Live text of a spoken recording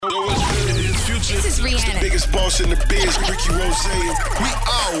This is Rihanna. The biggest boss in the biz, Ricky Rose. We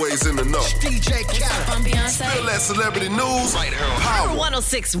always in the know. DJ Khaled. I'm Beyonce. Spill that celebrity news. Right here on Power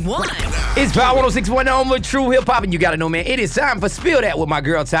 106.1. It's Power 106.1 on with True Hip Hop, and you gotta know, man, it is time for Spill That with my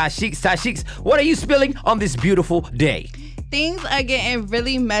girl Ty Sheeks. Ty Sheeks, what are you spilling on this beautiful day? Things are getting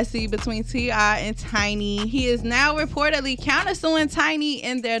really messy between T.I. and Tiny. He is now reportedly countersuing Tiny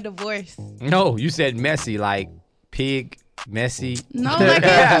in their divorce. No, you said messy, like pig. Messy. No, like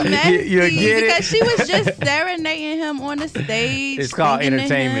it's messy. You get it? Because she was just serenading him on the stage. It's called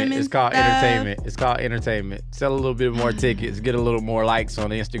entertainment. It's called entertainment. It's called entertainment. Sell a little bit more tickets. Get a little more likes on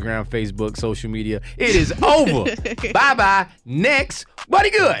Instagram, Facebook, social media. It is over. Bye-bye. Next.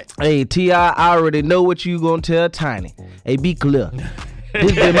 Buddy good. Hey, T.I., I already know what you gonna tell Tiny. Hey, be clear.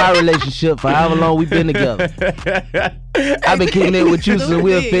 This been my relationship for however long we've been together. I've been kicking it with you since we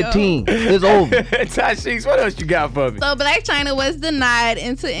were 15. It's over. Ty Sheeks, what else you got for me? So Blac Chyna was denied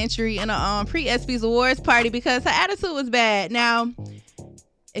into entry in a Pre-Espy Awards Party because her attitude was bad. Now,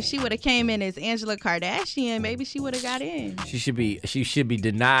 if she would have came in as Angela Kardashian, maybe she would have got in. She should be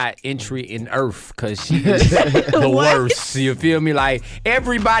denied entry in Earth because she is the worst. You feel me? Like,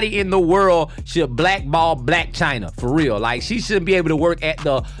 everybody in the world should blackball Blac Chyna, for real. Like, she shouldn't be able to work at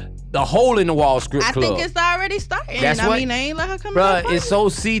the Hole in the Wall strip club. I think it's already starting. They ain't let her come in. Bruh, it's so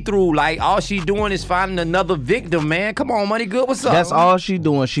see-through. Like, all she doing is finding another victim, man. Come on, Money Good, what's up? That's all she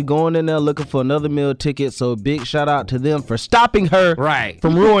doing. She going in there looking for another meal ticket, so big shout out to them for stopping her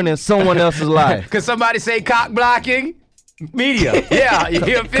from ruining someone else's life. Could somebody say cock blocking? Media. Yeah, you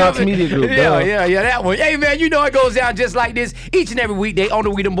feel Cox me? Media Group. Yeah, that one. Hey, man, you know it goes down just like this each and every weekday on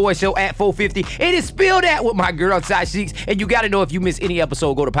the We Them Boys Show at 4:50. It is Spill That with my girl, Ty Sheeks. And you got to know, if you miss any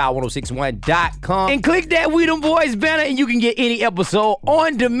episode, go to power1061.com and click that We Them Boys banner, and you can get any episode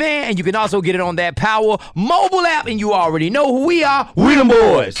on demand. And you can also get it on that Power mobile app. And you already know who we are. We Them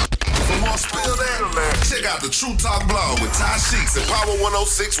Boys. For more Spill That, check out the True Talk blog with Ty Sheeks at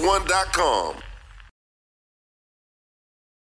power1061.com.